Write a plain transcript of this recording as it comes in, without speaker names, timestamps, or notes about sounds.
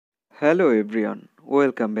Hello everyone,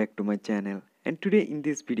 welcome back to my channel, and today in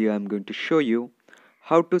this video I'm going to show you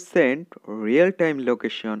how to send real-time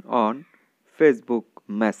location on Facebook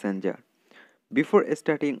Messenger. Before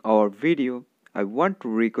starting our video, I want to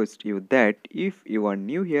request you that if you are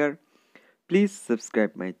new here, please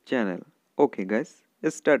subscribe my channel. Okay guys,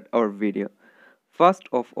 let's start our video. First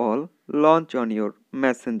of all, launch on your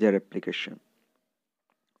Messenger application.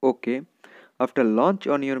 Okay, after launch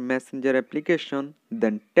on your Messenger application,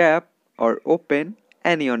 then tap or open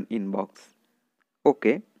any on inbox.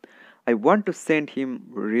 Okay, I want to send him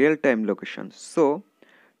real-time location. So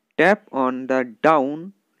tap on the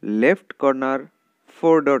down left corner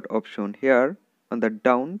four dot option here on the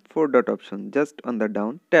down four dot option, just on the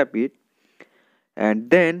down, tap it,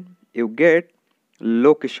 and then you get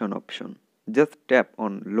location option. Just tap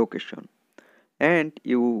on location, and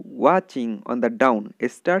you watching on the down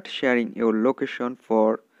start sharing your location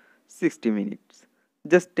for 60 minutes.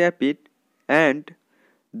 Just tap it and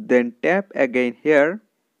then tap again here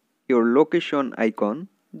your location icon.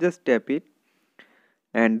 Just tap it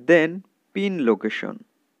and then pin location,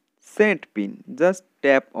 send pin. Just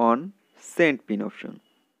tap on send pin option,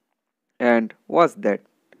 and what's that,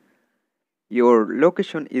 your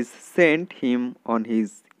location is sent him on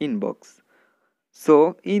his inbox.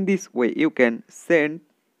 So in this way you can send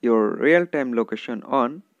your real-time location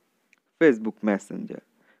on Facebook Messenger.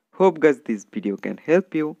 Hope guys this video can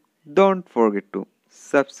help you. Don't forget to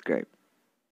subscribe.